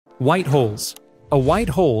White holes. A white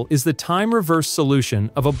hole is the time-reverse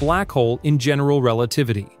solution of a black hole in general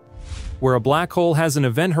relativity. Where a black hole has an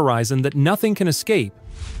event horizon that nothing can escape,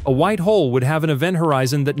 a white hole would have an event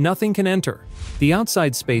horizon that nothing can enter. The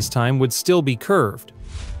outside spacetime would still be curved,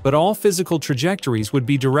 but all physical trajectories would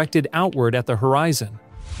be directed outward at the horizon,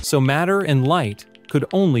 so matter and light could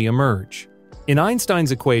only emerge. In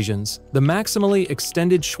Einstein's equations, the maximally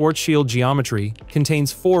extended Schwarzschild geometry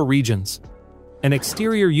contains 4 regions: an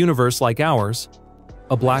exterior universe like ours,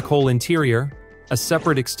 a black hole interior, a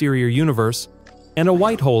separate exterior universe, and a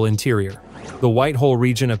white hole interior. The white hole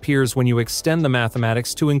region appears when you extend the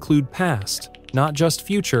mathematics to include past, not just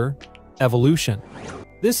future, evolution.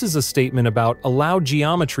 This is a statement about allowed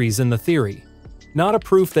geometries in the theory, not a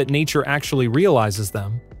proof that nature actually realizes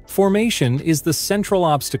them. Formation is the central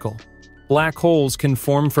obstacle. Black holes can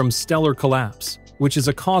form from stellar collapse, which is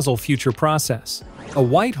a causal future process. A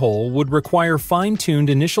white hole would require fine-tuned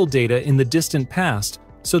initial data in the distant past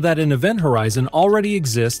so that an event horizon already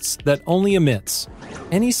exists that only emits.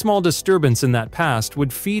 Any small disturbance in that past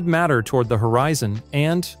would feed matter toward the horizon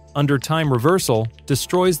and, under time reversal,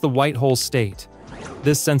 destroys the white hole state.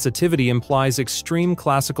 This sensitivity implies extreme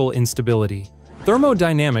classical instability.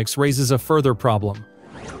 Thermodynamics raises a further problem.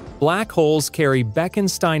 Black holes carry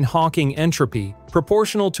Bekenstein-Hawking entropy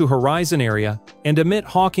proportional to horizon area and emit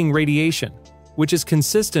Hawking radiation, which is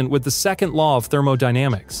consistent with the second law of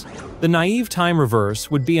thermodynamics. The naive time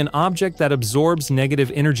reverse would be an object that absorbs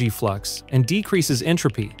negative energy flux and decreases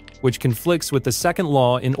entropy, which conflicts with the second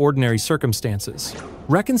law in ordinary circumstances.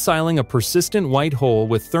 Reconciling a persistent white hole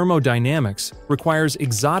with thermodynamics requires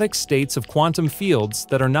exotic states of quantum fields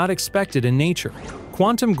that are not expected in nature.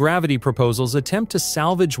 Quantum gravity proposals attempt to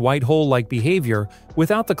salvage white hole-like behavior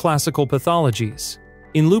without the classical pathologies.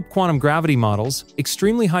 In loop quantum gravity models,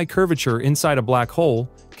 extremely high curvature inside a black hole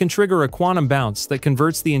can trigger a quantum bounce that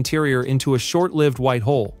converts the interior into a short-lived white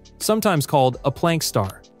hole, sometimes called a Planck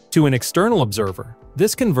star. To an external observer,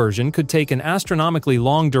 this conversion could take an astronomically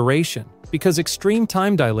long duration because extreme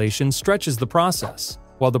time dilation stretches the process,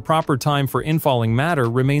 while the proper time for infalling matter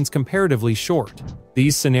remains comparatively short.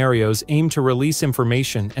 These scenarios aim to release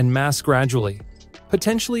information and mass gradually,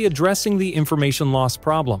 potentially addressing the information loss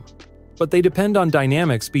problem. But they depend on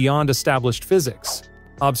dynamics beyond established physics.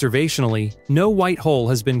 Observationally, no white hole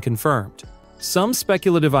has been confirmed. Some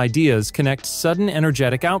speculative ideas connect sudden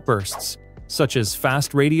energetic outbursts, such as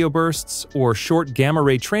fast radio bursts or short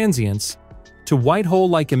gamma-ray transients, to white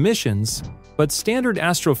hole-like emissions, but standard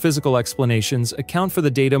astrophysical explanations account for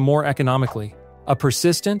the data more economically. A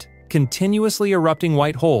persistent, continuously erupting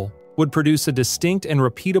white hole would produce a distinct and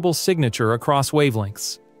repeatable signature across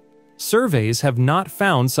wavelengths. Surveys have not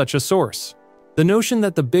found such a source. The notion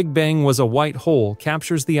that the Big Bang was a white hole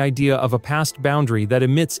captures the idea of a past boundary that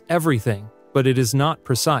emits everything, but it is not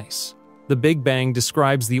precise. The Big Bang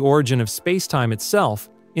describes the origin of spacetime itself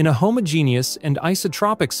in a homogeneous and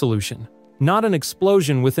isotropic solution, not an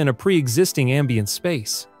explosion within a pre-existing ambient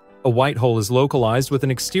space. A white hole is localized with an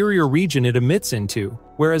exterior region it emits into,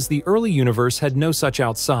 whereas the early universe had no such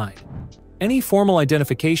outside. Any formal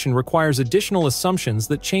identification requires additional assumptions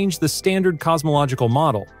that change the standard cosmological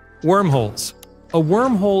model. Wormholes. A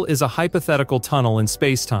wormhole is a hypothetical tunnel in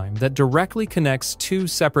spacetime that directly connects 2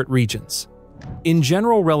 separate regions. In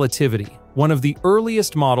general relativity, one of the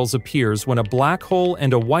earliest models appears when a black hole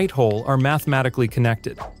and a white hole are mathematically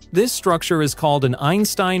connected. This structure is called an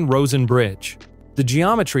Einstein-Rosen bridge. The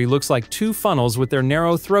geometry looks like 2 funnels with their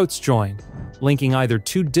narrow throats joined, linking either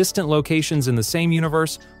 2 distant locations in the same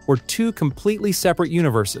universe or 2 completely separate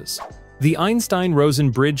universes. The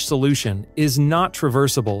Einstein-Rosen bridge solution is not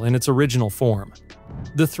traversable in its original form.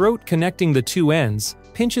 The throat connecting the 2 ends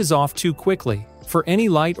pinches off too quickly for any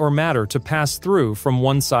light or matter to pass through from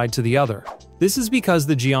one side to the other. This is because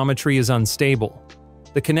the geometry is unstable.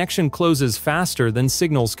 The connection closes faster than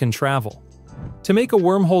signals can travel. To make a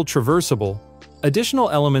wormhole traversable, additional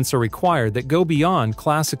elements are required that go beyond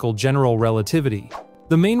classical general relativity.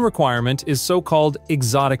 The main requirement is so-called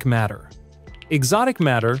exotic matter. Exotic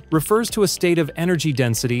matter refers to a state of energy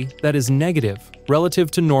density that is negative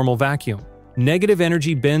relative to normal vacuum. Negative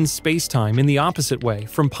energy bends spacetime in the opposite way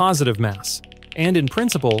from positive mass, and in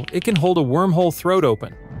principle, it can hold a wormhole throat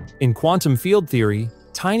open. In quantum field theory,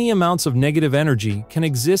 tiny amounts of negative energy can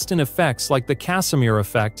exist in effects like the Casimir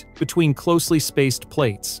effect between closely spaced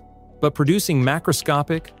plates, but producing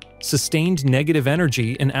macroscopic, sustained negative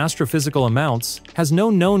energy in astrophysical amounts has no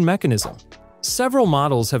known mechanism. Several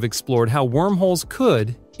models have explored how wormholes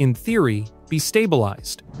could, in theory, be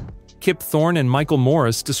stabilized. Kip Thorne and Michael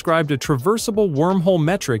Morris described a traversable wormhole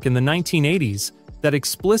metric in the 1980s that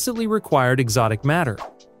explicitly required exotic matter.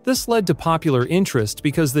 This led to popular interest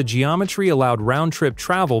because the geometry allowed round-trip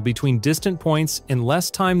travel between distant points in less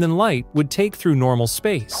time than light would take through normal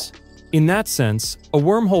space. In that sense, a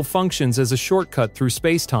wormhole functions as a shortcut through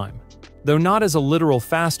space-time, though not as a literal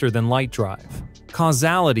faster-than-light drive.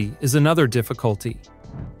 Causality is another difficulty.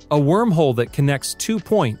 A wormhole that connects two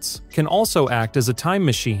points can also act as a time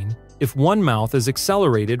machine if one mouth is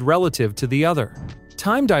accelerated relative to the other.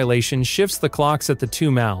 Time dilation shifts the clocks at the two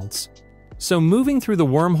mouths, so moving through the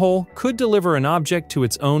wormhole could deliver an object to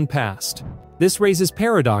its own past. This raises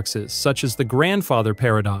paradoxes such as the grandfather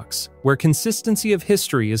paradox, where consistency of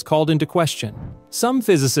history is called into question. Some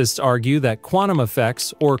physicists argue that quantum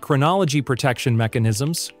effects or chronology protection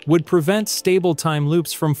mechanisms would prevent stable time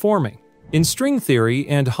loops from forming. In string theory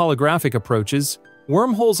and holographic approaches,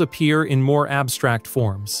 wormholes appear in more abstract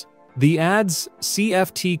forms. The ADS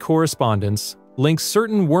CFT correspondence links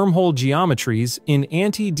certain wormhole geometries in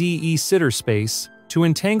anti-de Sitter space to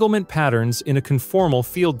entanglement patterns in a conformal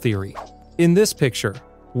field theory. In this picture,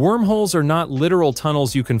 wormholes are not literal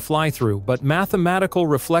tunnels you can fly through, but mathematical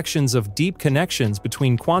reflections of deep connections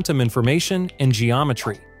between quantum information and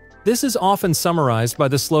geometry. This is often summarized by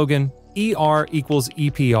the slogan ER equals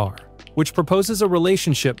EPR, which proposes a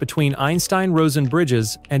relationship between Einstein-Rosen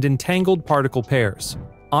bridges and entangled particle pairs.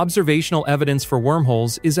 Observational evidence for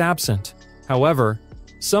wormholes is absent. However,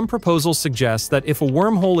 some proposals suggest that if a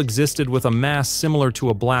wormhole existed with a mass similar to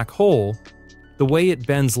a black hole, the way it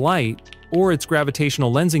bends light, or its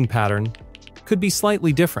gravitational lensing pattern, could be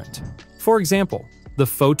slightly different. For example, the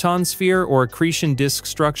photon sphere or accretion disk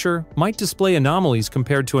structure might display anomalies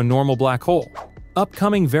compared to a normal black hole.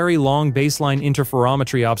 Upcoming very long baseline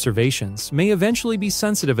interferometry observations may eventually be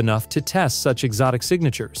sensitive enough to test such exotic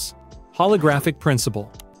signatures. Holographic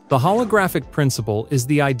principle. The holographic principle is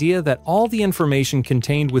the idea that all the information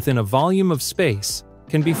contained within a volume of space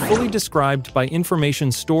can be fully described by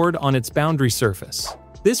information stored on its boundary surface.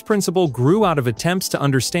 This principle grew out of attempts to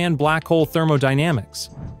understand black hole thermodynamics.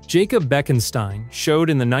 Jacob Bekenstein showed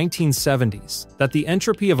in the 1970s that the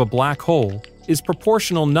entropy of a black hole is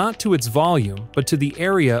proportional not to its volume but to the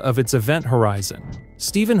area of its event horizon.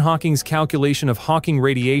 Stephen Hawking's calculation of Hawking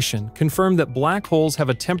radiation confirmed that black holes have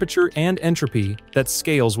a temperature and entropy that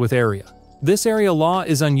scales with area. This area law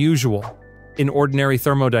is unusual. In ordinary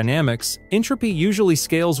thermodynamics, entropy usually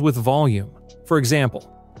scales with volume. For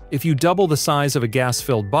example, if you double the size of a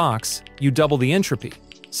gas-filled box, you double the entropy,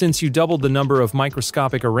 since you doubled the number of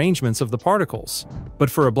microscopic arrangements of the particles. But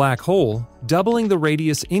for a black hole, doubling the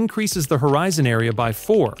radius increases the horizon area by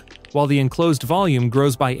 4, while the enclosed volume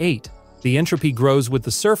grows by 8. The entropy grows with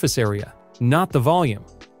the surface area, not the volume,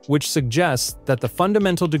 which suggests that the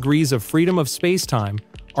fundamental degrees of freedom of spacetime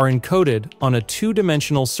are encoded on a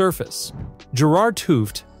two-dimensional surface. Gerard 't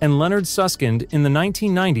Hooft and Leonard Susskind in the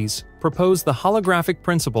 1990s proposed the holographic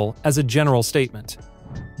principle as a general statement.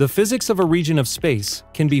 The physics of a region of space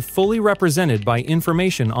can be fully represented by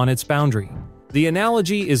information on its boundary. The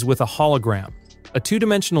analogy is with a hologram, a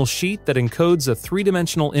two-dimensional sheet that encodes a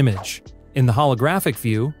three-dimensional image. In the holographic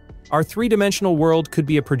view, our three-dimensional world could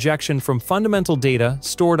be a projection from fundamental data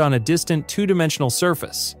stored on a distant two-dimensional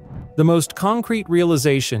surface. The most concrete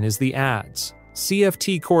realization is the ADS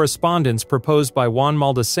CFT correspondence proposed by Juan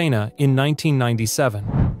Maldacena in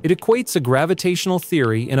 1997. It equates a gravitational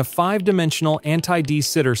theory in a five-dimensional anti-de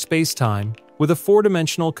Sitter spacetime with a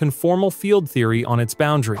four-dimensional conformal field theory on its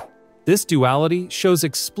boundary. This duality shows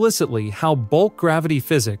explicitly how bulk gravity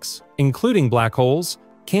physics, including black holes,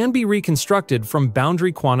 can be reconstructed from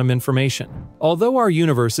boundary quantum information. Although our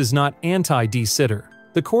universe is not anti-de Sitter,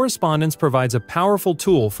 the correspondence provides a powerful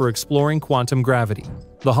tool for exploring quantum gravity.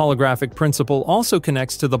 The holographic principle also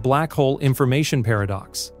connects to the black hole information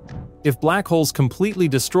paradox. If black holes completely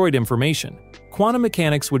destroyed information, quantum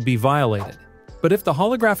mechanics would be violated. But if the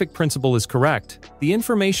holographic principle is correct, the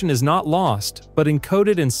information is not lost, but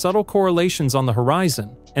encoded in subtle correlations on the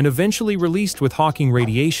horizon and eventually released with Hawking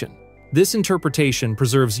radiation. This interpretation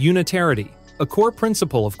preserves unitarity, a core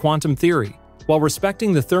principle of quantum theory, while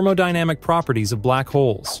respecting the thermodynamic properties of black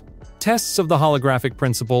holes. Tests of the holographic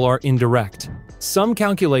principle are indirect. Some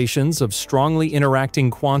calculations of strongly interacting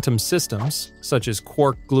quantum systems, such as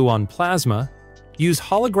quark-gluon plasma, use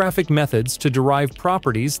holographic methods to derive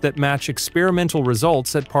properties that match experimental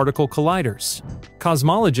results at particle colliders.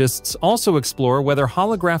 Cosmologists also explore whether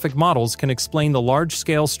holographic models can explain the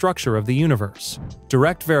large-scale structure of the universe.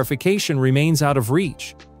 Direct verification remains out of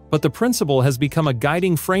reach, but the principle has become a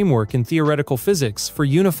guiding framework in theoretical physics for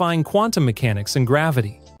unifying quantum mechanics and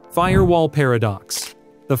gravity. Firewall paradox.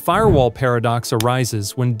 The firewall paradox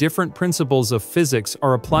arises when different principles of physics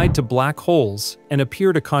are applied to black holes and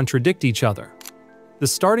appear to contradict each other. The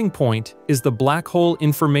starting point is the black hole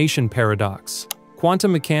information paradox.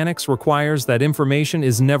 Quantum mechanics requires that information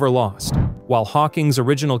is never lost, while Hawking's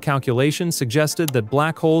original calculation suggested that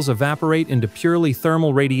black holes evaporate into purely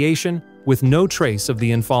thermal radiation with no trace of the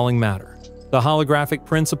infalling matter. The holographic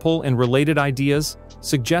principle and related ideas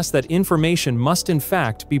suggest that information must in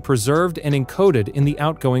fact be preserved and encoded in the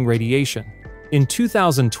outgoing radiation. In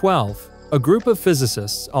 2012, a group of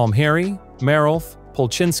physicists, Almheri, Marolf,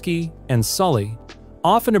 Polchinski, and Sully,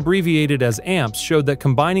 often abbreviated as AMPS, showed that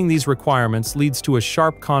combining these requirements leads to a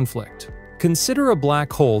sharp conflict. Consider a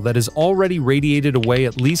black hole that has already radiated away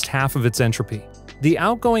at least half of its entropy. The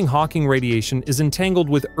outgoing Hawking radiation is entangled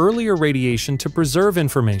with earlier radiation to preserve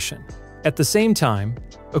information. At the same time,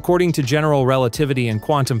 according to general relativity and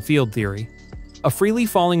quantum field theory, a freely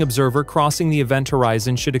falling observer crossing the event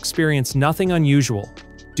horizon should experience nothing unusual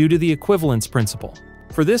due to the equivalence principle.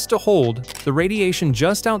 For this to hold, the radiation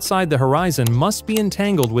just outside the horizon must be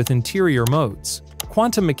entangled with interior modes.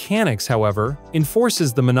 Quantum mechanics, however,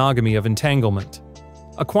 enforces the monogamy of entanglement.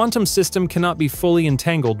 A quantum system cannot be fully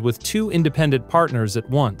entangled with two independent partners at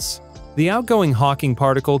once. The outgoing Hawking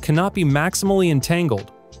particle cannot be maximally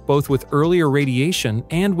entangled, both with earlier radiation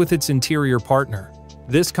and with its interior partner.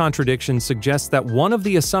 This contradiction suggests that one of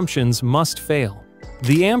the assumptions must fail.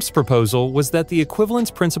 The AMPS proposal was that the equivalence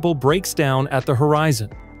principle breaks down at the horizon.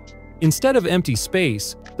 Instead of empty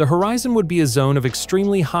space, the horizon would be a zone of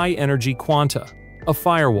extremely high-energy quanta, a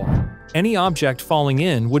firewall. Any object falling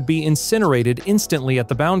in would be incinerated instantly at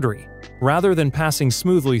the boundary, rather than passing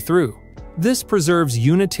smoothly through. This preserves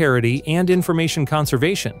unitarity and information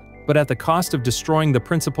conservation, but at the cost of destroying the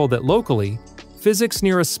principle that locally, physics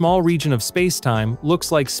near a small region of spacetime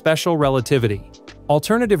looks like special relativity.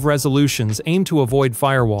 Alternative resolutions aim to avoid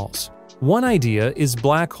firewalls. One idea is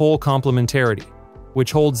black hole complementarity,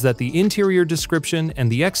 which holds that the interior description and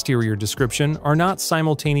the exterior description are not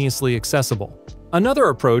simultaneously accessible. Another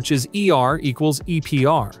approach is ER equals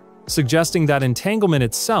EPR, suggesting that entanglement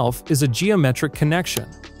itself is a geometric connection,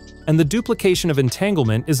 and the duplication of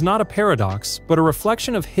entanglement is not a paradox, but a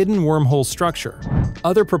reflection of hidden wormhole structure.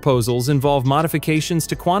 Other proposals involve modifications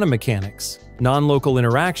to quantum mechanics, non-local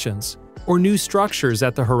interactions, or new structures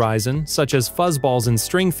at the horizon, such as fuzzballs in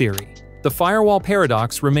string theory. The firewall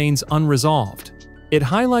paradox remains unresolved. It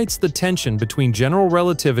highlights the tension between general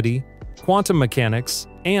relativity, quantum mechanics,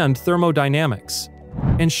 and thermodynamics,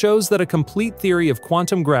 and shows that a complete theory of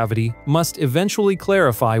quantum gravity must eventually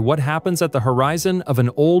clarify what happens at the horizon of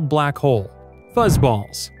an old black hole.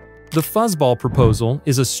 Fuzzballs. The fuzzball proposal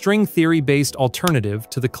is a string theory-based alternative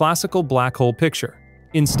to the classical black hole picture.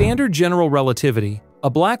 In standard general relativity, a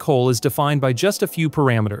black hole is defined by just a few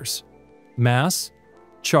parameters: mass,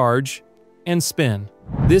 charge, and spin.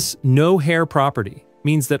 This no-hair property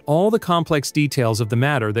means that all the complex details of the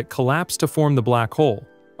matter that collapse to form the black hole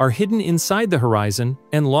are hidden inside the horizon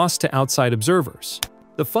and lost to outside observers.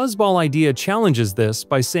 The fuzzball idea challenges this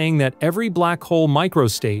by saying that every black hole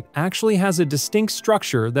microstate actually has a distinct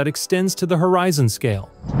structure that extends to the horizon scale.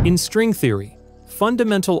 In string theory,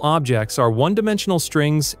 fundamental objects are one-dimensional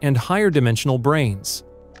strings and higher-dimensional branes.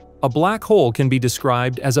 A black hole can be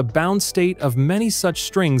described as a bound state of many such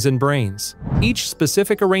strings and branes. Each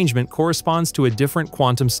specific arrangement corresponds to a different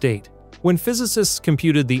quantum state. When physicists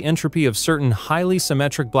computed the entropy of certain highly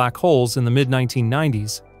symmetric black holes in the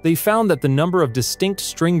mid-1990s, they found that the number of distinct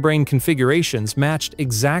string-brane configurations matched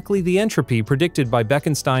exactly the entropy predicted by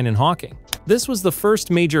Bekenstein and Hawking. This was the first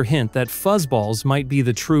major hint that fuzzballs might be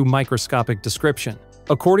the true microscopic description.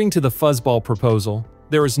 According to the fuzzball proposal,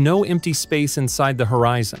 there is no empty space inside the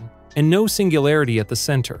horizon, and no singularity at the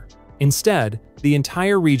center. Instead, the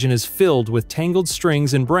entire region is filled with tangled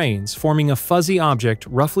strings and branes, forming a fuzzy object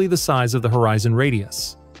roughly the size of the horizon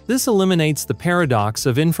radius. This eliminates the paradox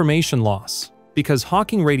of information loss, because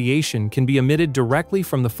Hawking radiation can be emitted directly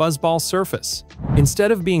from the fuzzball surface. Instead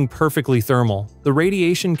of being perfectly thermal, the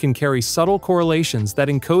radiation can carry subtle correlations that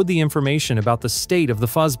encode the information about the state of the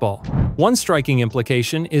fuzzball. One striking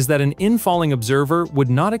implication is that an infalling observer would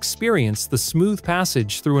not experience the smooth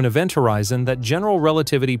passage through an event horizon that general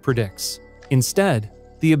relativity predicts. Instead,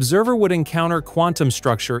 the observer would encounter quantum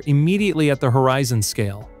structure immediately at the horizon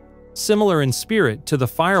scale, similar in spirit to the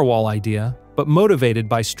firewall idea, but motivated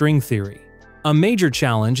by string theory. A major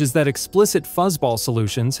challenge is that explicit fuzzball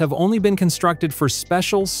solutions have only been constructed for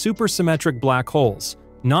special supersymmetric black holes,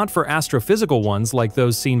 not for astrophysical ones like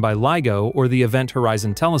those seen by LIGO or the Event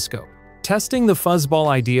Horizon Telescope. Testing the fuzzball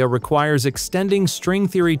idea requires extending string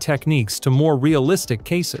theory techniques to more realistic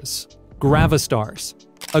cases. Gravastars.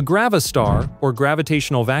 A gravistar, or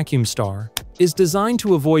gravitational vacuum star, is designed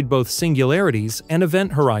to avoid both singularities and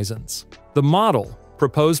event horizons. The model,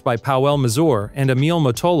 proposed by Powell Mazur and Emil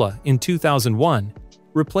Motola in 2001,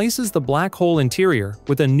 replaces the black hole interior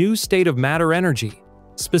with a new state of matter energy.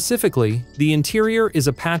 Specifically, the interior is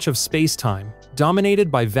a patch of space-time dominated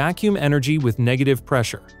by vacuum energy with negative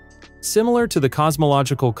pressure. Similar to the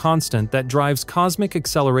cosmological constant that drives cosmic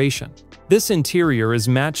acceleration, this interior is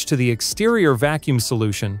matched to the exterior vacuum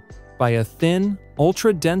solution by a thin,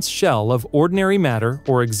 ultra-dense shell of ordinary matter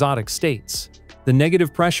or exotic states. The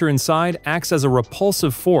negative pressure inside acts as a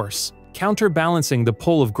repulsive force, counterbalancing the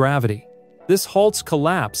pull of gravity. This halts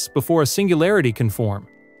collapse before a singularity can form,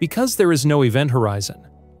 because there is no event horizon.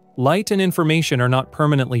 Light and information are not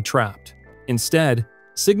permanently trapped. Instead,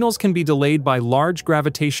 signals can be delayed by large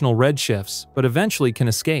gravitational redshifts, but eventually can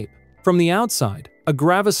escape. From the outside, a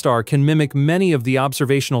gravistar can mimic many of the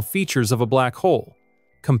observational features of a black hole: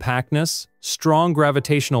 compactness, strong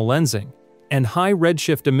gravitational lensing, and high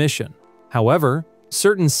redshift emission. However,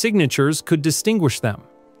 certain signatures could distinguish them.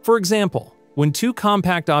 For example, when two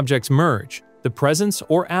compact objects merge, the presence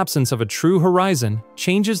or absence of a true horizon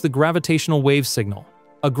changes the gravitational wave signal.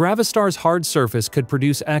 A gravistar's hard surface could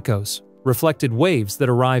produce echoes, reflected waves that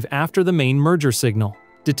arrive after the main merger signal.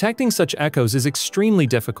 Detecting such echoes is extremely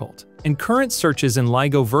difficult, and current searches in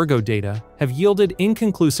LIGO-Virgo data have yielded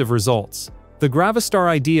inconclusive results. The gravistar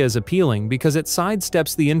idea is appealing because it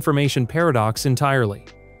sidesteps the information paradox entirely.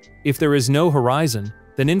 If there is no horizon,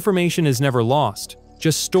 then information is never lost,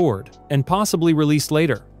 just stored, and possibly released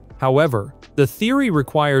later. However, the theory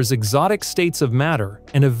requires exotic states of matter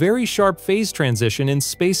and a very sharp phase transition in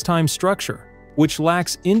space-time structure, which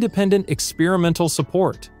lacks independent experimental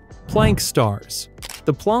support. Planck stars.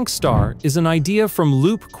 The Planck star is an idea from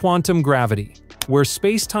loop quantum gravity, where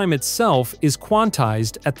space-time itself is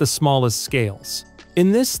quantized at the smallest scales.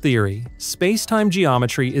 In this theory, space-time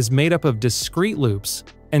geometry is made up of discrete loops,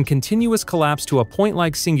 and continuous collapse to a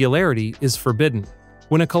point-like singularity is forbidden.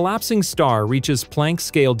 When a collapsing star reaches Planck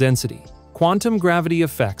scale density, quantum gravity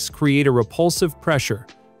effects create a repulsive pressure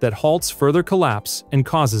that halts further collapse and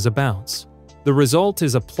causes a bounce. The result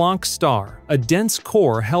is a Planck star, a dense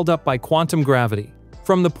core held up by quantum gravity.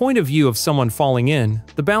 From the point of view of someone falling in,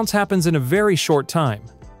 the bounce happens in a very short time,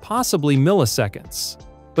 possibly milliseconds.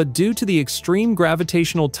 But due to the extreme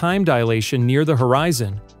gravitational time dilation near the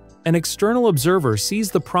horizon, an external observer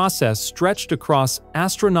sees the process stretched across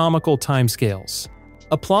astronomical timescales.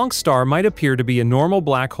 A Planck star might appear to be a normal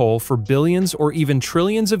black hole for billions or even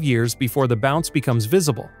trillions of years before the bounce becomes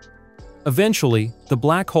visible. Eventually, the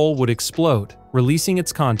black hole would explode, releasing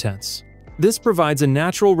its contents. This provides a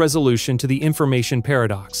natural resolution to the information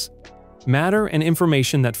paradox. Matter and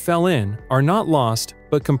information that fell in are not lost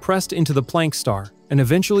but compressed into the Planck star and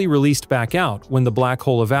eventually released back out when the black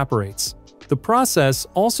hole evaporates. The process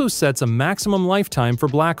also sets a maximum lifetime for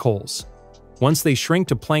black holes. Once they shrink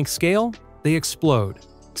to Planck scale, they explode.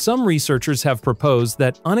 Some researchers have proposed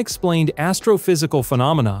that unexplained astrophysical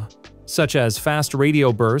phenomena, such as fast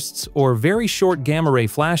radio bursts or very short gamma-ray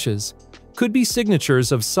flashes, could be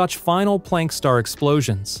signatures of such final Planck star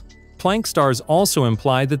explosions. Planck stars also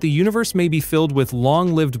imply that the universe may be filled with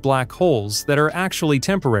long-lived black holes that are actually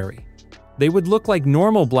temporary. They would look like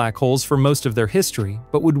normal black holes for most of their history,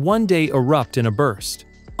 but would one day erupt in a burst.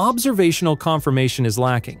 Observational confirmation is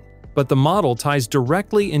lacking, but the model ties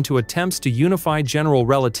directly into attempts to unify general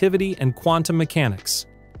relativity and quantum mechanics.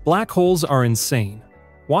 Black holes are insane.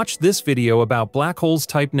 Watch this video about black holes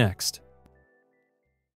type next.